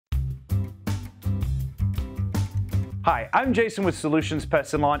Hi, I'm Jason with Solutions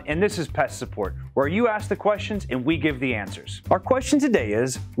Pest and Lawn, and this is Pest Support, where you ask the questions and we give the answers. Our question today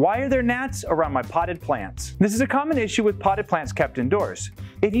is, why are there gnats around my potted plants? This is a common issue with potted plants kept indoors.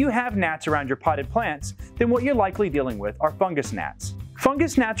 If you have gnats around your potted plants, then what you're likely dealing with are fungus gnats.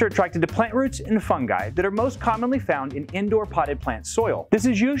 Fungus gnats are attracted to plant roots and fungi that are most commonly found in indoor potted plant soil. This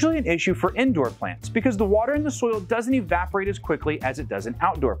is usually an issue for indoor plants because the water in the soil doesn't evaporate as quickly as it does in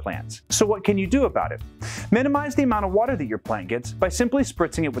outdoor plants. So what can you do about it? Minimize the amount of water that your plant gets by simply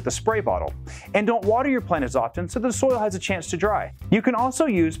spritzing it with a spray bottle. And don't water your plant as often so the soil has a chance to dry. You can also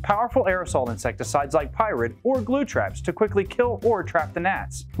use powerful aerosol insecticides like Pyrid or glue traps to quickly kill or trap the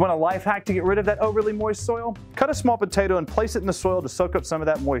gnats. Want a life hack to get rid of that overly moist soil? Cut a small potato and place it in the soil to soak up some of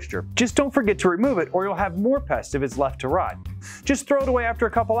that moisture. Just don't forget to remove it or you'll have more pests if it's left to rot. Just throw it away after a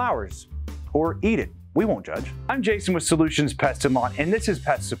couple hours. Or eat it. We won't judge. I'm Jason with Solutions Pest and Lawn, and this is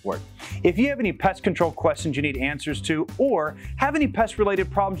Pest Support. If you have any pest control questions you need answers to, or have any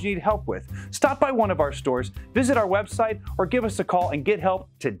pest-related problems you need help with, stop by one of our stores, visit our website, or give us a call and get help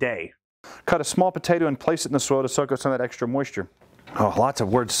today. Cut a small potato and place it in the soil to soak up some of that extra moisture. Oh, lots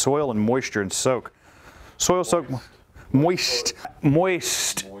of words, soil and moisture and soak. Soil soak, moist.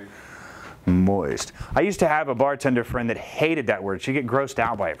 I used to have a bartender friend that hated that word. She'd get grossed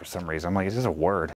out by it for some reason. I'm like, is this a word?